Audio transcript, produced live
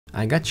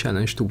I got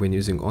challenged to win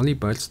using only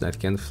birds that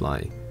can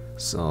fly.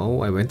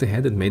 So I went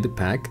ahead and made a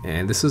pack,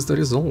 and this is the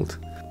result.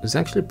 It was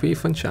actually a pretty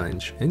fun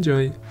challenge.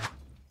 Enjoy!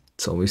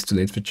 It's always too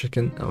late for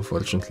chicken.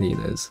 Unfortunately it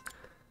is.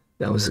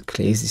 That was a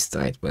crazy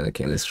start, but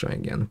okay, let's try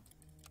again.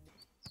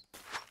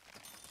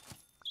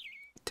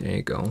 There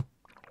you go.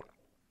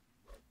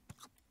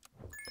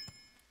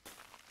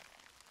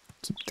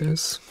 Keep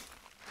this.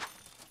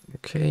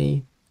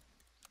 Okay.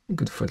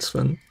 Good first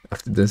one.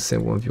 After this, say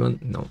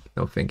 1v1. No,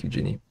 no thank you,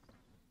 Ginny.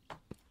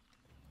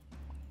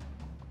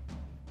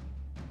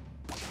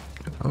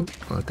 Oh,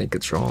 I'll take a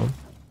draw.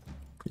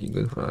 Pretty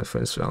good for our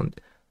first round.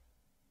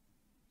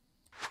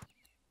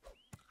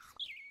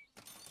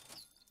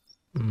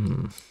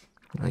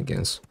 I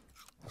guess.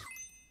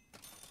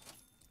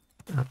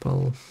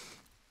 Apple.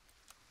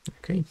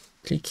 Okay,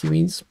 3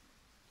 kiwis.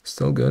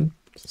 Still good.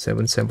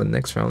 7-7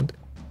 next round.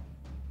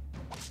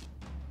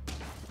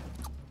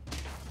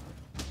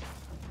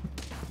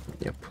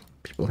 Yep,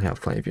 people have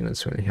 5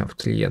 units, we only have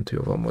 3 and 2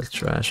 of them were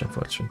trash,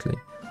 unfortunately.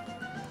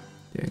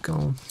 There you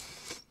go.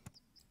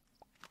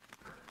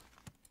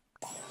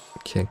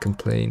 Can't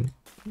complain.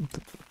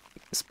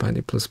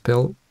 Spiny plus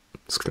pill.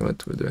 Screw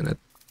it, we're doing it.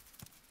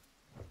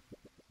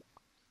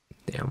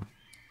 Damn.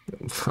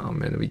 Oh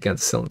man, we can't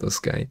sell this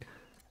guy.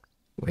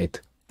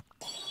 Wait.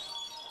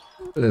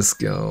 Let's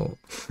go.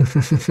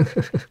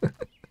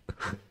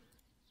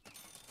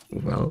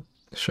 Well,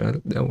 sure,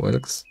 that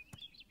works.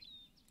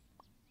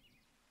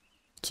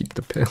 Keep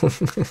the pill.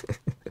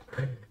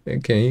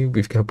 Okay,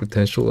 we've got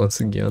potential once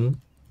again.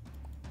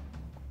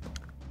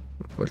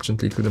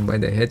 Unfortunately, couldn't buy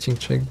the hatching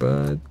check,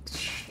 but...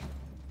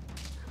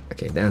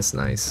 Okay, that's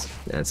nice.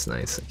 That's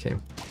nice, okay.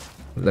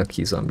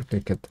 Lucky zombie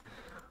cricket.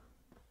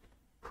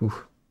 Whew.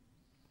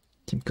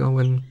 Keep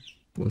going.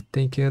 We'll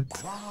take it.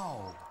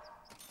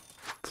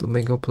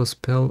 Flamingo plus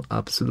pill,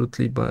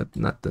 absolutely, but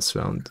not this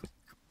round.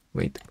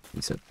 Wait,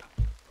 he said.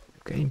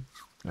 Okay,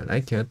 I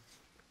like it.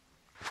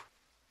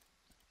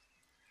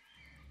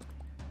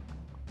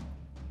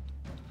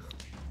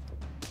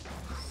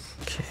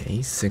 Okay,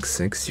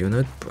 6-6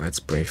 unit, that's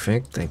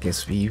perfect. I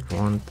guess we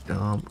want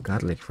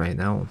garlic right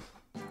now.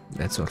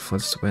 That's our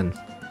first win.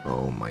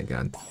 Oh my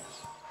god.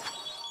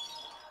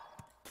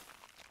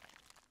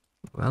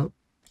 Well,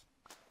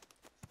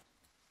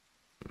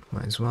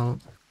 might as well.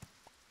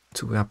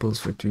 2 apples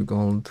for 2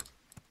 gold.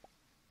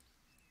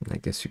 I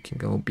guess you can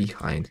go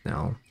behind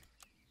now.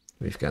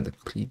 We've got a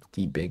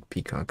pretty big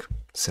peacock.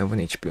 7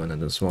 HP on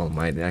it as well.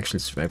 Might actually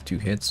survive 2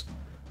 hits.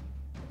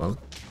 Well,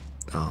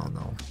 oh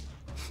no.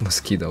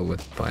 Mosquito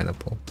with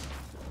pineapple.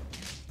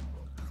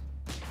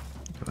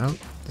 Well,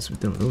 this we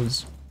didn't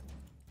lose.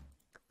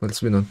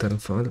 Let's win on turn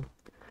 4.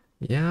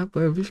 Yeah,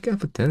 but we've got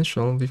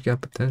potential. We've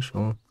got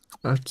potential.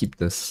 I'll keep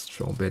this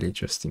strawberry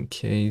just in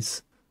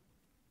case.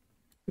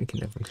 We can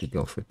definitely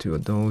go for 2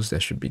 of those.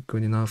 That should be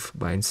good enough.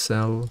 Buy and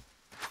sell.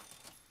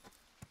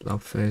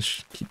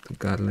 Blobfish. Keep the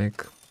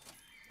garlic.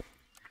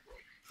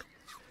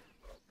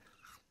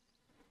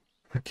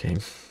 Okay.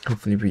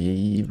 Hopefully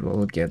we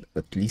will get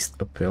at least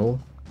a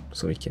pill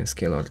so we can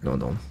scale our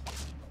Dodo.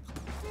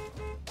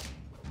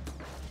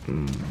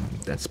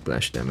 That's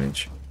splash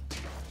damage.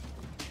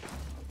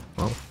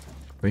 Wow.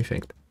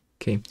 Perfect.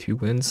 Okay, 2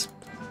 wins.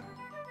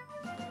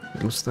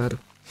 Rooster.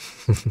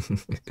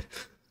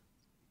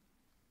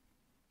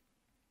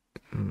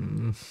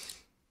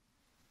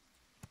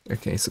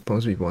 Okay,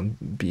 suppose we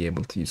won't be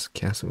able to use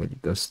Cassowary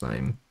this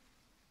time.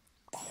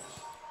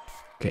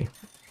 Okay.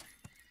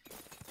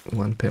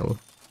 1 pill.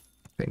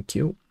 Thank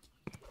you.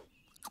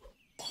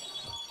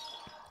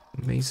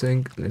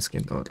 Amazing. Let's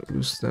get our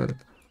Rooster.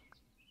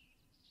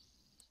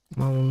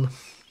 Mole.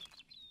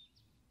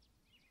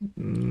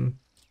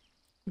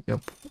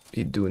 Yep,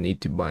 we do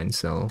need to buy and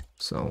sell,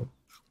 so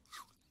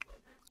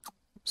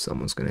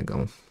someone's gonna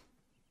go.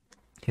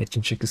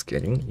 Hatching chick is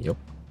getting, yep.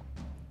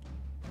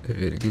 A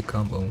very good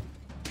combo.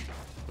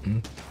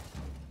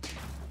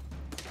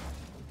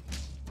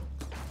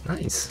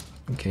 Nice.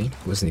 Okay,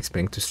 wasn't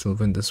expecting to still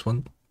win this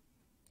one.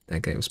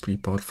 That guy was pretty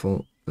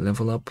powerful.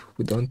 Level up.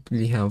 We don't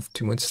really have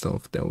too much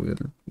stuff that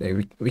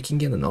we can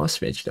get an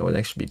ostrich. That would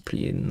actually be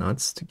pretty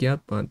nuts to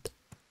get, but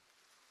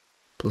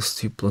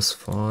 +2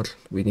 +4.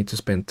 We need to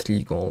spend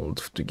 3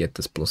 gold to get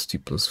this +2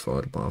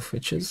 +4 buff,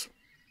 which is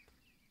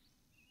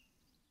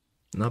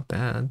not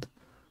bad.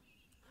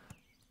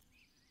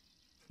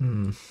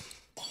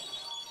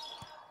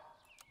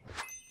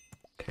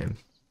 Okay.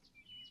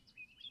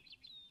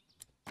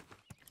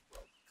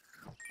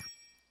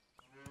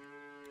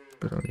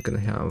 But I'm gonna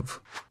have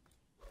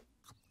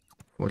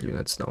 4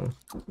 units now.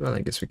 Well,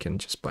 I guess we can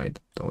just buy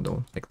the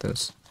Dodo like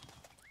this.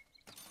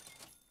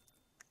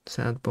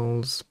 Sad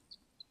balls.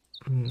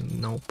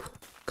 Nope.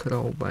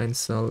 Crow, buy and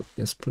sell.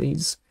 Yes,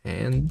 please.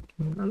 And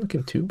not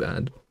looking too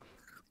bad.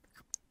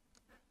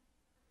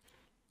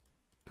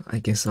 I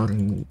guess our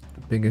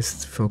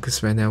biggest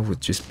focus right now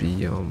would just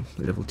be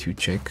level 2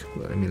 check.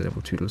 I mean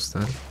level 2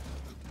 Rooster.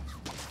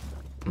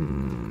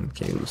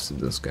 Okay, lose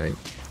this guy.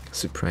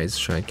 Surprise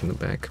strike in the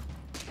back.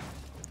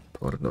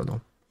 Poor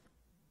Dodo.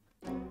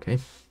 Okay,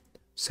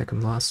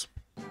 second loss.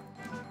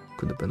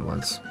 could have been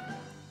worse.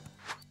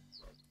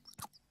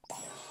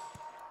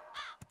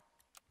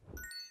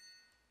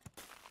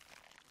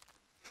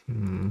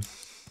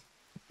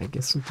 I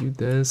guess we'll do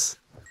this.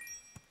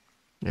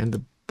 And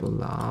the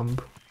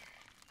blob.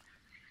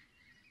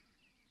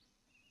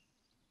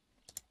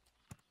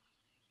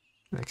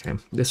 Okay,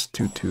 this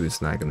 2-2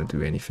 is not gonna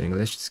do anything.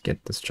 Let's just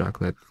get this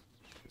chocolate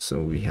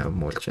so we have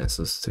more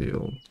chances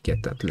to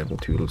get that level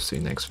 2 Rooster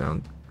next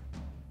round.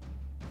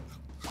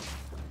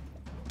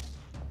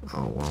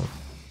 Oh wow.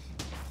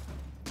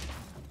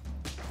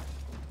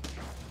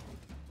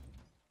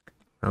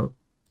 Well,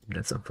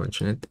 that's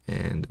unfortunate,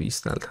 and we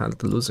start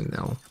hard losing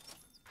now.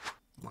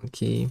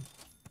 Monkey,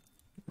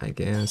 I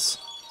guess.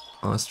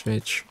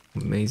 Ostrich,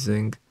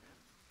 amazing.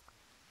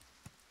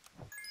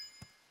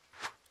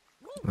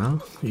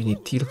 Well, you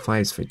need tier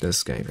 5s for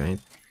this guy, right?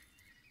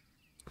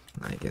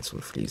 I guess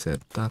we'll freeze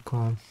it.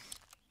 Taco.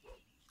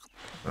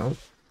 Well,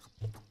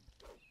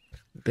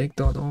 big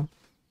Dodo.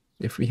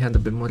 If we had a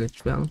bit more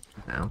HP,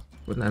 now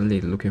we're not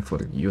really looking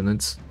for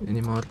units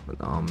anymore. But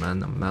oh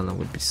man, a melon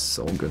would be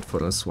so good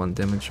for us. 1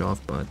 damage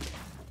off, but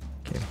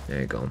okay,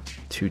 there you go.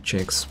 2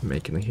 checks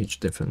making a huge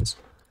difference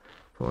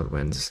for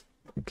wins.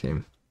 Okay.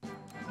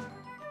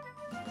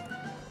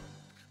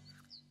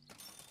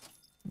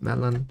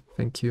 Melon,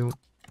 thank you.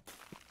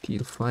 Tier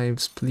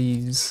 5s,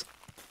 please.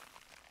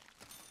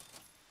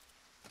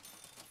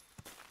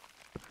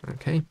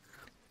 Okay.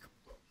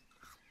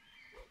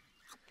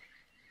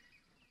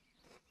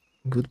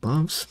 Good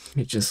buffs.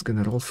 We're just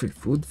gonna roll free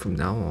food from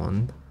now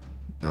on.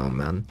 Oh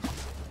man.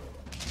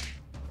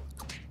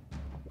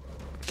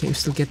 Can you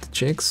still get the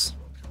chicks?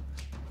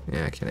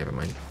 Yeah, okay, never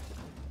mind.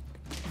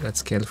 Got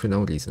scared for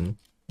no reason.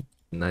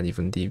 Not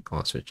even the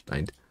ostrich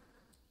died.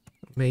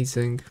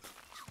 Amazing.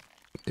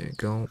 There you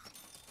go.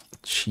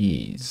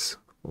 Cheese.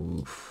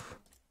 Oof.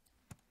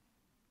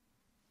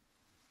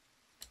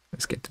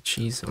 Let's get the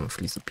cheese and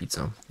freeze the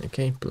pizza.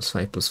 Okay,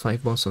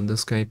 +5/+5 boss on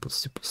this guy,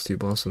 +2/+2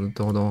 boss on the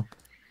Dodo.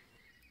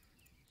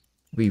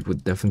 We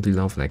would definitely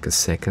love like a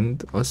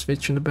second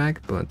ostrich in the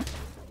back, but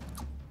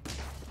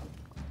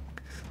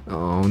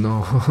oh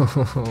no,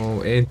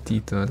 and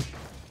Tita.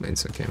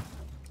 It's okay.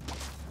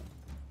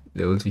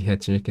 Will we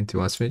hatching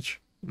into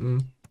ostrich?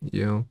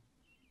 Yeah.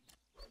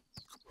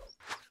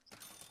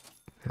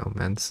 Oh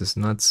man, this is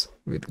nuts.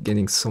 We're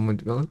getting so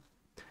much. Well,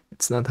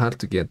 it's not hard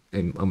to get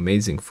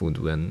amazing food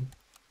when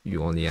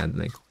you only add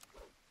like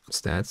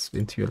stats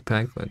into your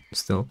pack, but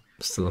still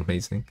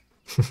amazing.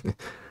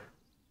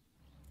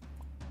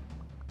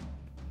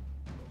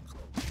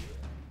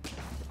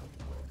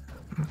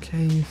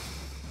 Okay.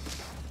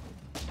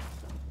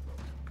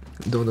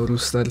 Dodo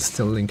Rooster is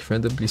still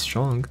incredibly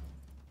strong.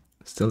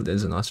 Still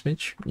there's an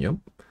ostrich. Yep.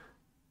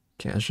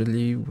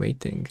 Casually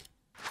waiting.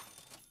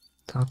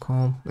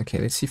 Taco. Okay,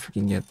 let's see if we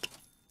can get...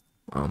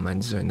 Oh man,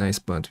 these are nice,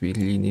 but we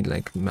really need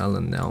like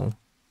melon now.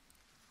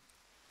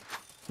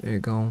 There you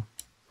go.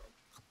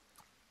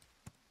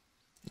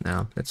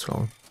 Now, let's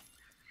roll.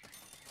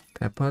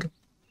 Pepper.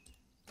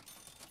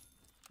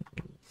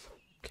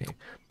 Okay,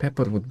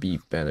 pepper would be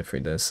better for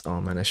this.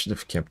 Oh man, I should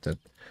have kept it.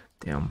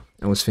 Damn,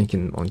 I was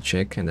thinking on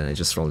check and then I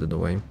just rolled it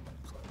away.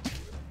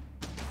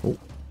 Oh.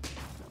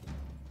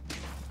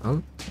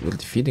 Well, we're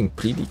defeating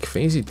pretty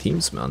crazy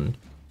teams, man.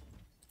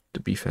 To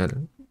be fair,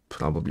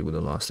 probably would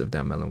have lost if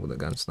that melon would have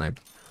gotten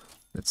sniped.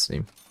 Let's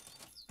see.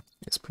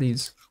 Yes,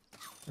 please.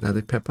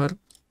 Another pepper.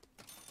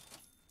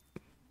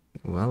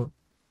 Well.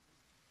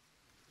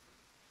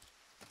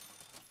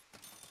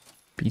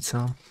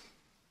 Pizza.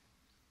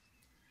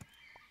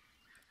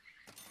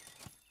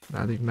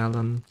 Another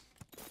melon.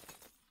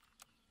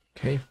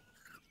 Okay.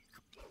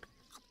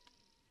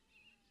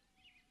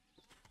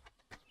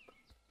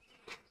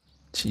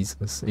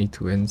 Jesus,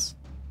 8 wins.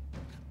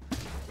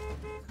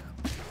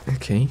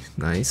 Okay,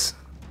 nice.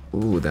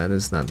 Ooh, that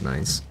is not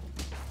nice.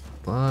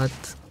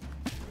 But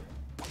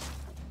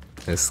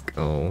let's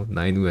go.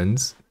 9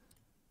 wins.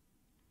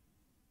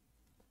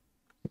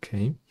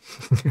 Okay.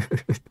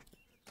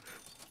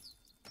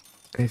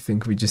 I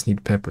think we just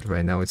need pepper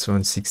right now. It's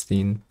around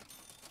 16.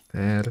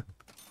 Pear.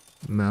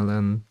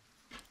 Melon.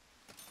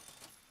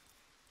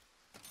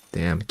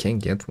 Damn,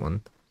 can't get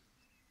one.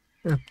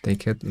 Yeah,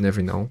 take it.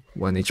 Never know.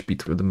 1 HP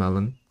through the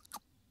melon.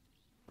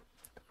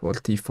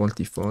 40,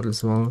 44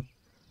 as well.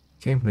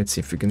 Okay, let's see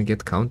if we're gonna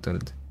get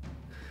countered.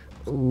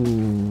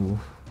 Ooh.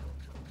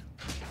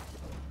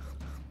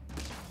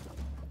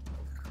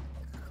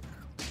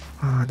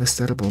 Ah, that's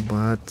terrible,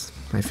 but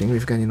I think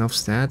we've got enough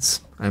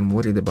stats. I'm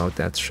worried about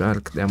that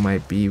shark. That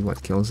might be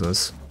what kills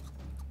us.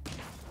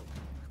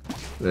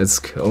 Let's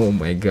go. Oh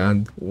my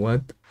god.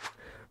 What?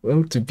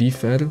 Well, to be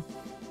fair,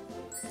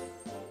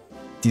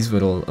 these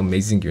were all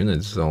amazing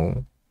units,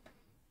 so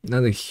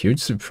not a huge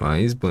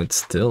surprise, but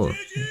still,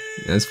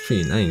 that's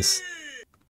pretty nice.